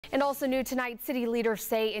And also new tonight, city leaders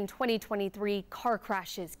say in 2023, car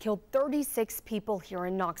crashes killed 36 people here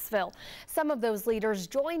in Knoxville. Some of those leaders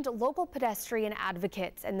joined local pedestrian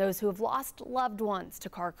advocates and those who have lost loved ones to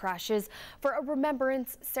car crashes for a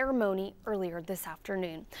remembrance ceremony earlier this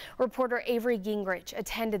afternoon. Reporter Avery Gingrich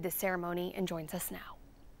attended the ceremony and joins us now.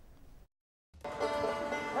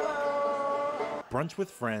 Brunch with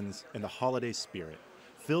friends in the holiday spirit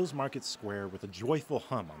fills Market Square with a joyful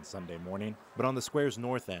hum on Sunday morning, but on the square's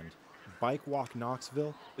north end, Bike Walk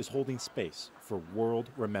Knoxville is holding space for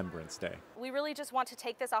World Remembrance Day. We really just want to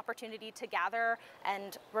take this opportunity to gather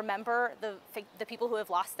and remember the people who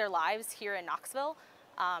have lost their lives here in Knoxville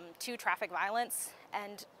to traffic violence,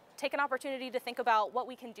 and take an opportunity to think about what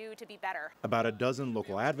we can do to be better. About a dozen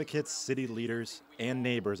local advocates, city leaders, and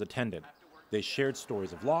neighbors attended. They shared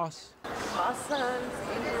stories of loss. My son's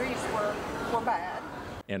injuries were bad.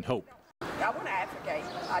 And hope. I want to advocate.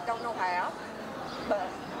 I don't know how, but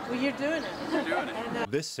you're doing it. You're doing it.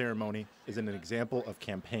 This ceremony is an example of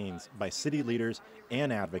campaigns by city leaders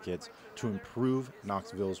and advocates to improve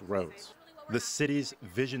Knoxville's roads. The city's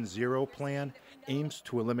Vision Zero plan aims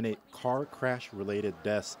to eliminate car crash-related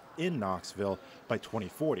deaths in Knoxville by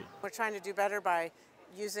 2040. We're trying to do better by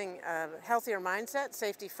using a healthier mindset,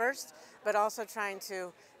 safety first, but also trying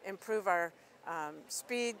to improve our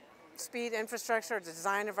speed infrastructure, the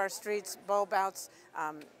design of our streets, bulb outs,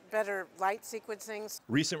 better light sequencing.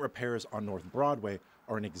 Recent repairs on North Broadway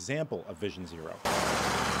are an example of Vision Zero.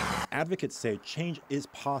 Advocates say change is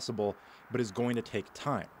possible, but is going to take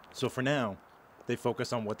time. So for now, they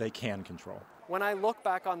focus on what they can control. When I look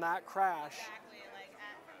back on that crash,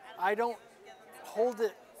 I don't hold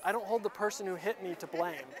the person who hit me to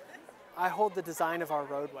blame. I hold the design of our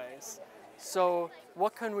roadways. So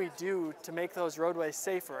what can we do to make those roadways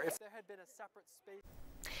safer? If there had been a separate space.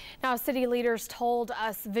 Now, city leaders told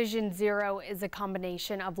us Vision Zero is a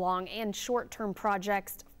combination of long and short-term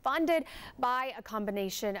projects funded by a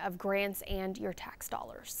combination of grants and your tax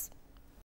dollars.